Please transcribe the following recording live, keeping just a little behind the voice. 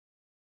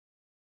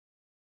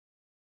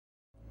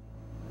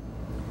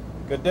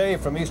Good day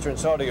from eastern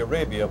Saudi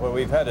Arabia, where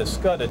we've had a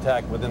Scud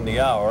attack within the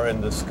hour,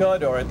 and the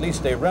Scud, or at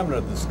least a remnant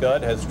of the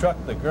Scud, has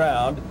struck the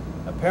ground.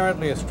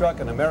 Apparently it struck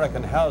an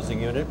American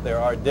housing unit. There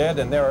are dead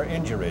and there are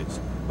injuries.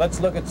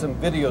 Let's look at some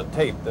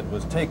videotape that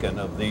was taken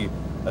of the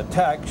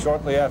attack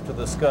shortly after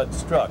the Scud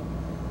struck.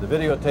 The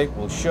videotape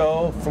will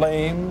show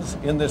flames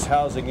in this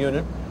housing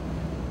unit.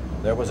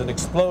 There was an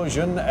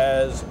explosion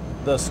as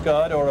the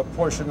Scud, or a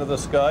portion of the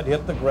Scud,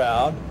 hit the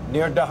ground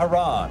near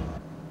Dharan.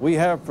 We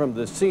have from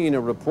the scene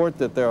a report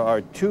that there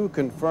are 2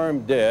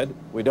 confirmed dead.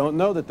 We don't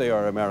know that they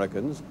are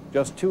Americans,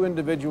 just 2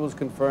 individuals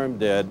confirmed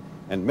dead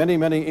and many,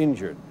 many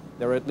injured.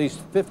 There are at least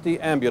 50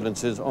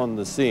 ambulances on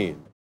the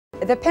scene.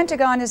 The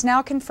Pentagon is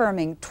now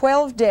confirming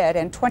 12 dead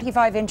and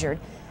 25 injured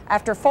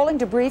after falling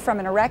debris from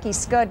an Iraqi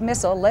Scud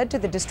missile led to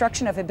the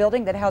destruction of a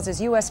building that houses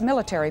U.S.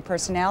 military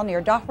personnel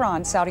near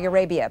Dharan, Saudi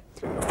Arabia.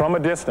 From a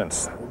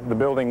distance, the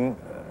building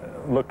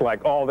looked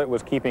like all that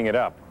was keeping it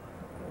up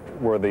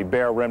were the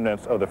bare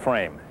remnants of the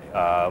frame.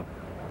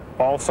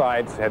 All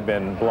sides had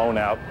been blown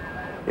out.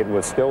 It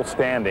was still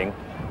standing,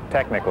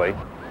 technically,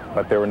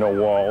 but there were no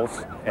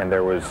walls, and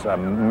there was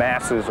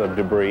masses of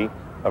debris,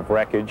 of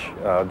wreckage,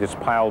 just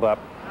piled up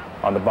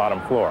on the bottom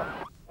floor.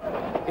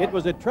 It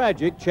was a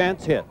tragic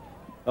chance hit.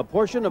 A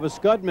portion of a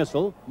Scud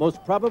missile,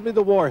 most probably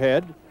the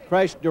warhead,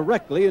 crashed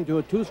directly into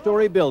a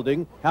 2-story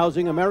building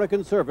housing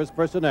American service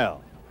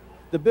personnel.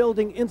 The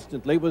building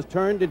instantly was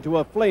turned into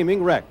a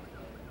flaming wreck,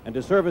 and a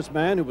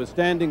serviceman who was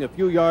standing a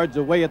few yards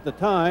away at the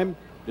time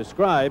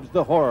describes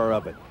the horror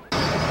of it.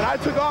 And I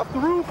took off the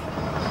roof.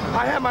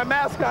 I had my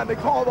mask on. They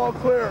called all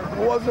clear.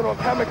 It wasn't a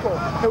chemical.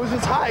 It was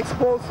just high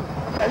explosive.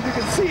 As you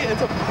can see,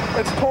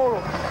 it's total.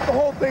 The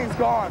whole thing's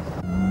gone.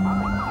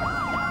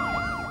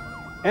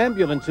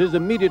 Ambulances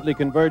immediately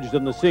converged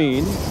on the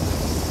scene,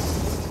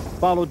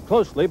 followed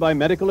closely by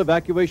medical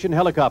evacuation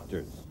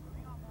helicopters.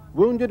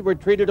 Wounded were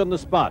treated on the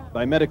spot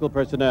by medical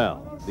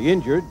personnel. The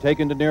injured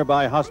taken to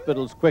nearby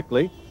hospitals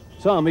quickly,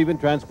 some even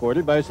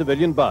transported by a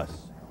civilian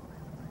bus.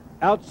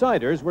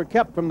 Outsiders were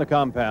kept from the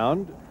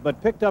compound,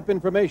 but picked up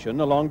information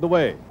along the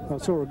way. I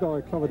saw a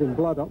guy covered in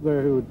blood up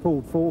there who had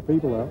pulled 4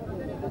 people out.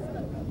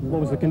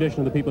 What was the condition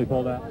of the people he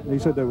pulled out? He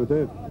said they were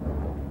dead.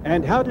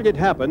 And how did it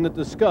happen that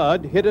the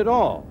Scud hit it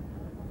all?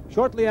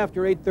 Shortly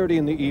after 8:30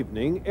 in the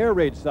evening, air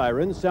raid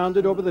sirens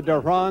sounded over the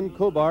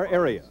Dharan-Khobar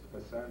area.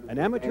 An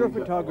amateur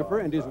photographer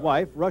and his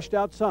wife rushed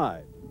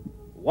outside.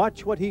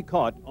 Watch what he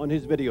caught on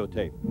his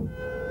videotape.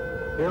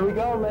 Here we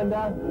go,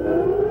 Linda.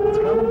 It's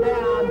coming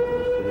down.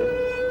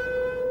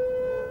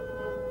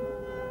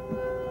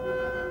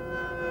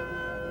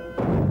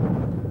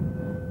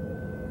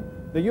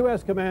 The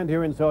U.S. command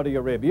here in Saudi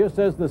Arabia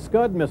says the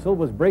Scud missile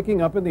was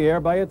breaking up in the air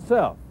by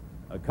itself,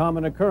 a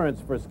common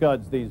occurrence for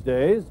Scuds these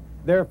days.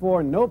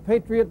 Therefore, no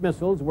Patriot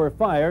missiles were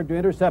fired to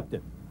intercept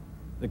it.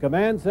 The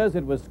command says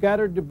it was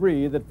scattered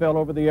debris that fell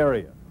over the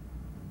area.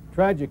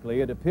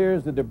 Tragically, it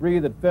appears the debris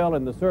that fell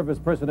in the service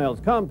personnel's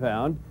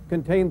compound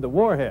contained the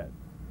warhead,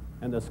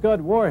 and the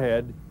Scud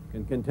warhead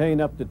can contain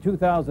up to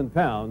 2,000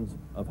 pounds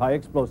of high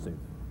explosive.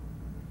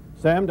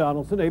 Sam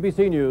Donaldson,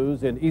 ABC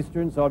News in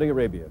eastern Saudi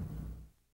Arabia.